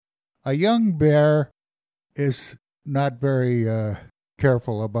A young bear is not very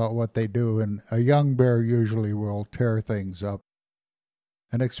careful about what they do, and a young bear usually will tear things up.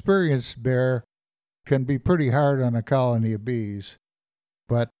 An experienced bear can be pretty hard on a colony of bees,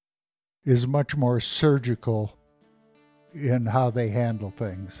 but is much more surgical in how they handle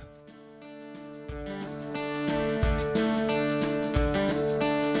things.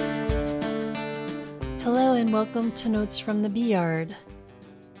 Hello and welcome to Notes from the Bee Yard.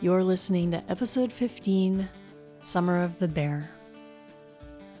 You're listening to episode 15, Summer of the Bear.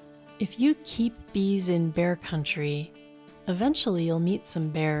 If you keep bees in bear country, eventually you'll meet some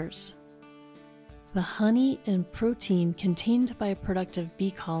bears. The honey and protein contained by a productive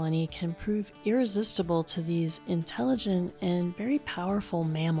bee colony can prove irresistible to these intelligent and very powerful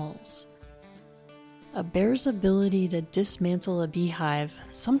mammals. A bear's ability to dismantle a beehive,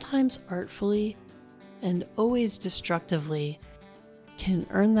 sometimes artfully and always destructively, can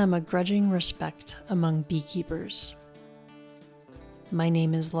earn them a grudging respect among beekeepers. My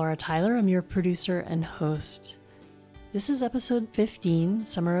name is Laura Tyler. I'm your producer and host. This is episode 15,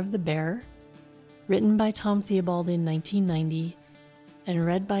 Summer of the Bear, written by Tom Theobald in 1990 and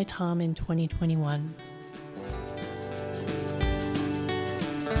read by Tom in 2021.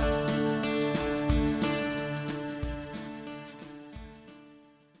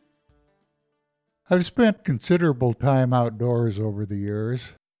 I've spent considerable time outdoors over the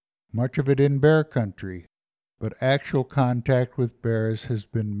years, much of it in bear country, but actual contact with bears has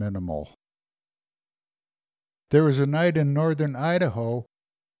been minimal. There was a night in northern Idaho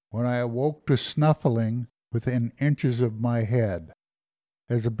when I awoke to snuffling within inches of my head,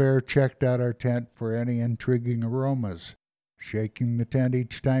 as a bear checked out our tent for any intriguing aromas, shaking the tent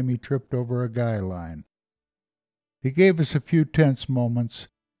each time he tripped over a guy line. He gave us a few tense moments,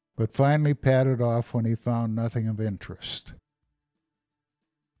 but finally padded off when he found nothing of interest.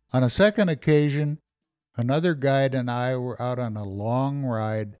 On a second occasion, another guide and I were out on a long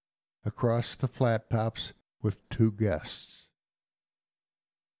ride across the flat tops with two guests.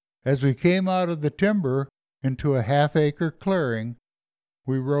 As we came out of the timber into a half-acre clearing,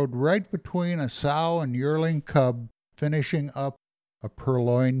 we rode right between a sow and yearling cub finishing up a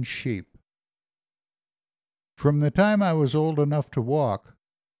purloined sheep. From the time I was old enough to walk,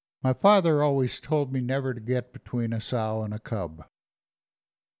 my father always told me never to get between a sow and a cub.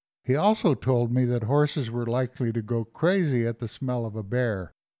 He also told me that horses were likely to go crazy at the smell of a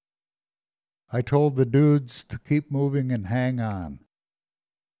bear. I told the dudes to keep moving and hang on.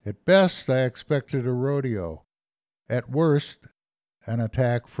 At best, I expected a rodeo. At worst, an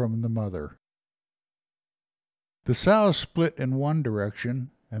attack from the mother. The sow split in one direction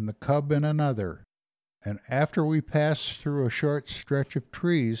and the cub in another, and after we passed through a short stretch of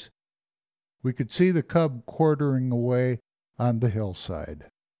trees, we could see the cub quartering away on the hillside.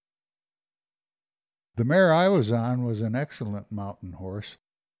 The mare I was on was an excellent mountain horse,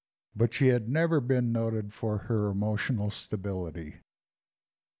 but she had never been noted for her emotional stability.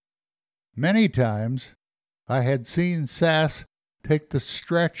 Many times I had seen Sass take the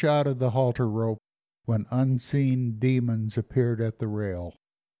stretch out of the halter rope when unseen demons appeared at the rail.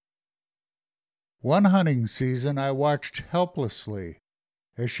 One hunting season I watched helplessly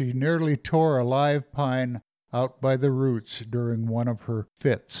as she nearly tore a live pine out by the roots during one of her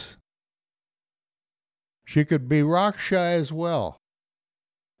fits. She could be rock shy as well,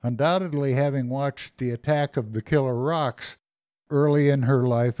 undoubtedly having watched the attack of the killer rocks early in her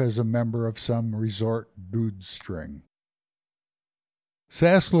life as a member of some resort dude string.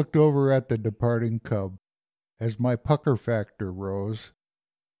 Sass looked over at the departing cub as my pucker factor rose,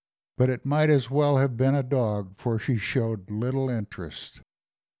 but it might as well have been a dog, for she showed little interest.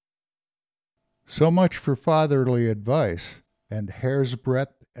 So much for fatherly advice and hair's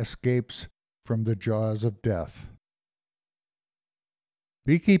breadth escapes from the jaws of death.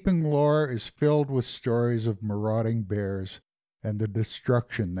 Beekeeping lore is filled with stories of marauding bears and the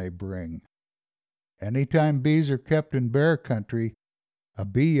destruction they bring. Anytime bees are kept in bear country, a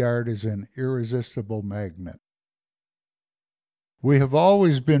bee yard is an irresistible magnet. We have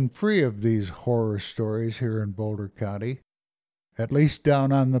always been free of these horror stories here in Boulder County, at least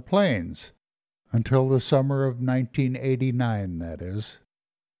down on the plains, until the summer of 1989, that is.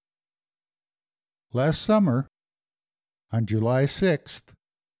 Last summer, on July 6th,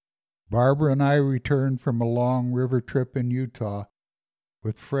 Barbara and I returned from a long river trip in Utah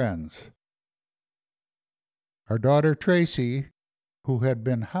with friends. Our daughter Tracy, who had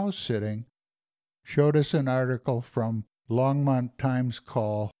been house-sitting, showed us an article from Longmont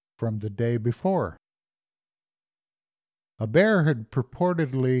Times-Call from the day before. A bear had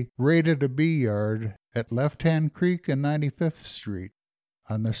purportedly raided a bee yard at Left Hand Creek and 95th Street,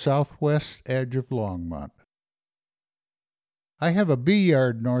 on the southwest edge of Longmont. I have a bee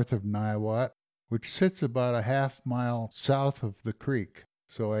yard north of Niwot, which sits about a half-mile south of the creek,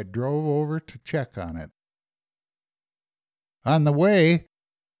 so I drove over to check on it. On the way,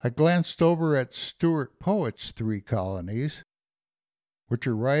 I glanced over at Stuart Poet's 3 colonies, which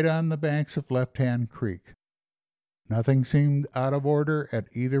are right on the banks of Left Hand Creek. Nothing seemed out of order at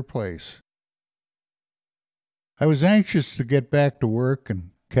either place. I was anxious to get back to work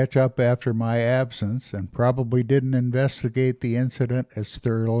and catch up after my absence, and probably didn't investigate the incident as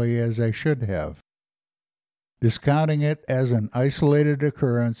thoroughly as I should have, discounting it as an isolated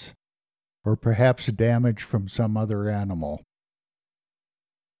occurrence or perhaps damage from some other animal.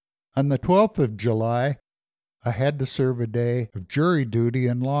 On the 12th of July, I had to serve a day of jury duty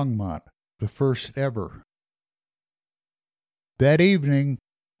in Longmont, the first ever. That evening,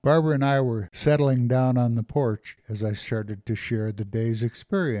 Barbara and I were settling down on the porch as I started to share the day's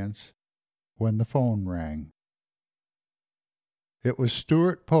experience when the phone rang. It was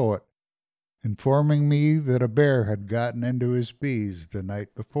Stuart Poet informing me that a bear had gotten into his bees the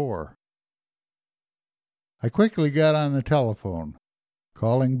night before. I quickly got on the telephone,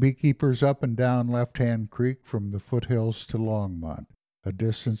 calling beekeepers up and down Left Hand Creek from the foothills to Longmont, a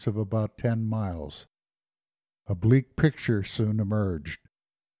distance of about 10 miles. A bleak picture soon emerged.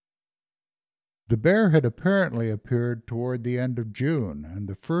 The bear had apparently appeared toward the end of June, and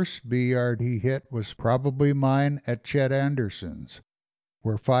the first bee yard he hit was probably mine at Chet Anderson's,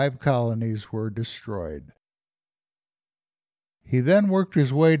 where 5 colonies were destroyed. He then worked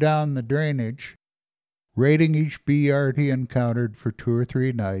his way down the drainage, raiding each bee yard he encountered for 2 or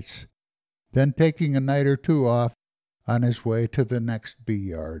 3 nights, then taking a night or 2 off on his way to the next bee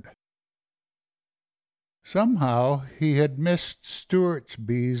yard. Somehow he had missed Stuart's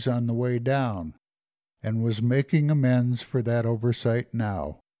bees on the way down, and was making amends for that oversight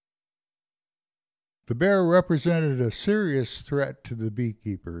now. The bear represented a serious threat to the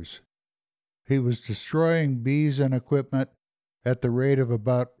beekeepers. He was destroying bees and equipment at the rate of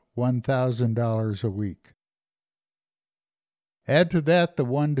about $1,000 a week. Add to that the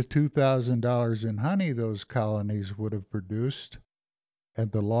 $1,000 to $2,000 in honey those colonies would have produced,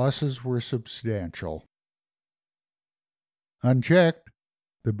 and the losses were substantial. Unchecked,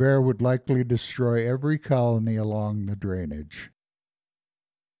 the bear would likely destroy every colony along the drainage.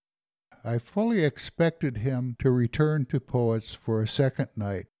 I fully expected him to return to Poets for a second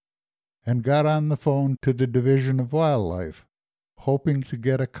night, and got on the phone to the Division of Wildlife, hoping to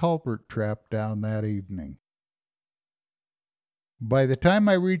get a culvert trap down that evening. By the time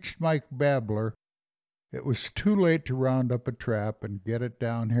I reached Mike Babler, it was too late to round up a trap and get it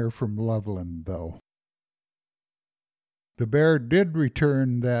down here from Loveland, though. The bear did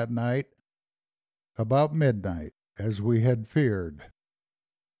return that night, about midnight, as we had feared.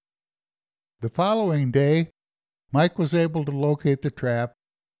 The following day, Mike was able to locate the trap,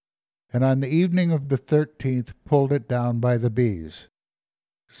 and on the evening of the 13th pulled it down by the bees,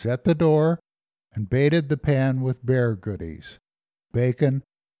 set the door, and baited the pan with bear goodies, bacon,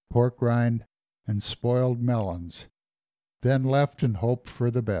 pork rind, and spoiled melons, then left and hoped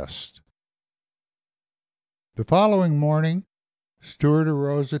for the best. The following morning, Stuart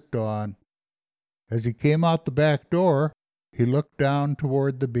arose at dawn. As he came out the back door, he looked down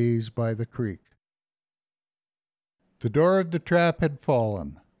toward the bees by the creek. The door of the trap had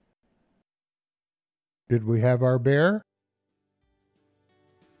fallen. Did we have our bear?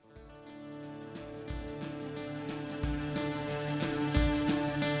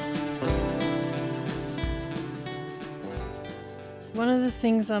 One of the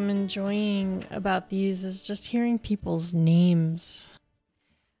things I'm enjoying about these is just hearing people's names.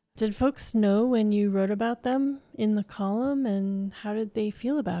 Did folks know when you wrote about them in the column, and how did they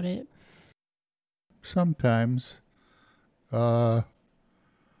feel about it? Sometimes. Quite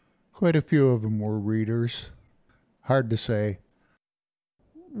a few of them were readers. Hard to say.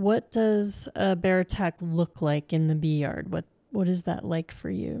 What does a bear attack look like in the bee yard? What is that like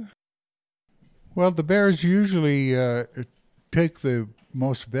for you? Well, the bears usually take the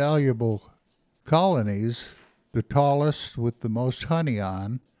most valuable colonies, the tallest with the most honey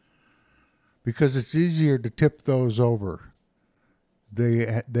on, because it's easier to tip those over. They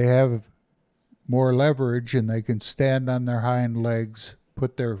have more leverage, and they can stand on their hind legs,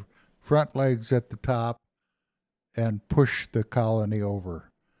 put their front legs at the top, and push the colony over.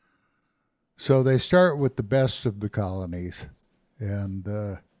 So they start with the best of the colonies,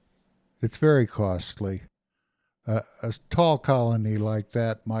 and it's very costly. A tall colony like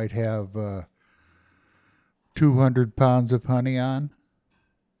that might have 200 pounds of honey on,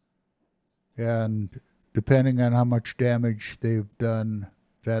 and depending on how much damage they've done,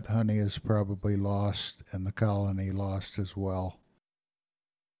 that honey is probably lost and the colony lost as well.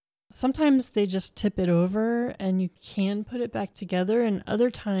 Sometimes they just tip it over and you can put it back together, and other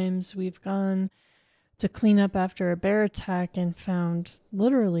times we've gone to clean up after a bear attack and found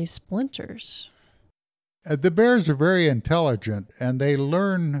literally splinters. The bears are very intelligent, and they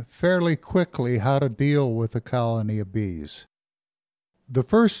learn fairly quickly how to deal with a colony of bees. The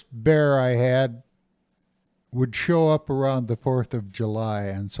first bear I had would show up around the 4th of July,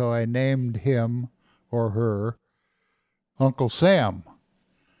 and so I named him or her Uncle Sam.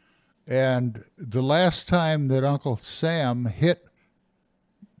 And the last time that Uncle Sam hit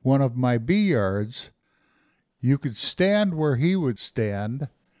one of my bee yards, you could stand where he would stand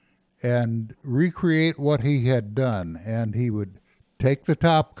and recreate what he had done. And he would take the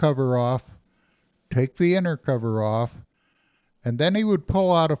top cover off, take the inner cover off, and then he would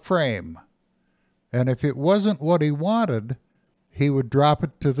pull out a frame. And if it wasn't what he wanted, he would drop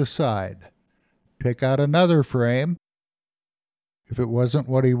it to the side, take out another frame. If it wasn't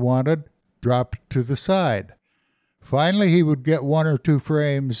what he wanted, drop it to the side. Finally, he would get one or two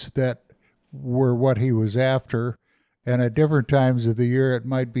frames that were what he was after, and at different times of the year it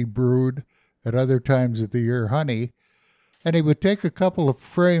might be brood, at other times of the year honey, and he would take a couple of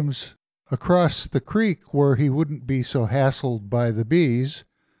frames across the creek where he wouldn't be so hassled by the bees,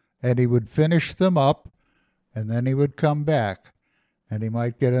 and he would finish them up, and then he would come back, and he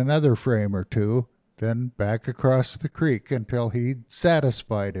might get another frame or two, then back across the creek until he'd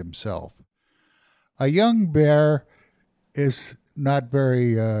satisfied himself. A young bear is not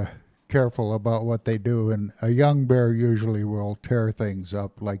very careful about what they do, and a young bear usually will tear things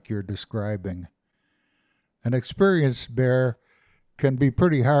up like you're describing. An experienced bear can be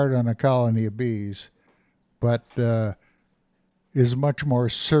pretty hard on a colony of bees, but is much more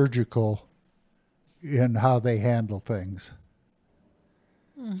surgical in how they handle things.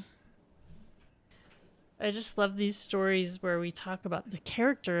 I just love these stories where we talk about the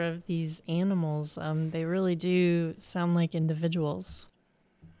character of these animals. They really do sound like individuals.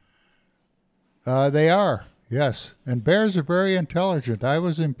 They are, yes. And bears are very intelligent. I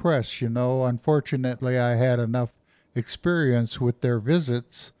was impressed, Unfortunately, I had enough experience with their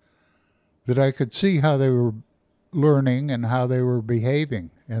visits that I could see how they were learning and how they were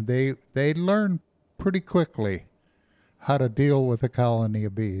behaving. And they learn pretty quickly how to deal with a colony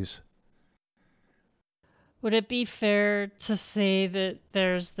of bees. Would it be fair to say that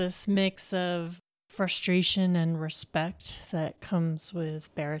there's this mix of frustration and respect that comes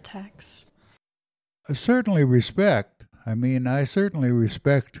with bear attacks? Certainly respect. I certainly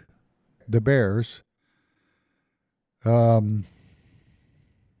respect the bears.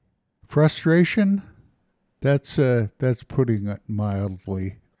 Frustration, that's putting it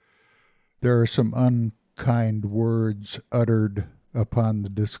mildly. There are some unkind words uttered upon the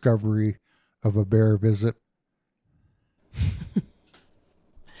discovery of a bear visit.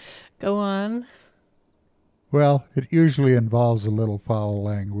 Go on. Well, it usually involves a little foul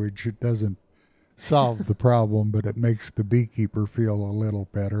language. It doesn't solve the problem, but it makes the beekeeper feel a little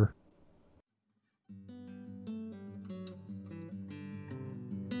better.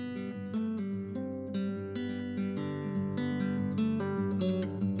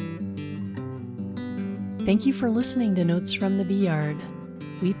 Thank you for listening to Notes from the Bee Yard.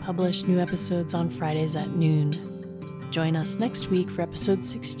 We publish new episodes on Fridays at noon. Join us next week for episode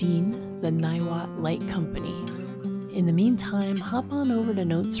 16, The Niwot Light Company. In the meantime, hop on over to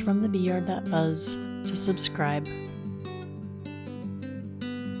notesfromthebeeyard.buzz to subscribe.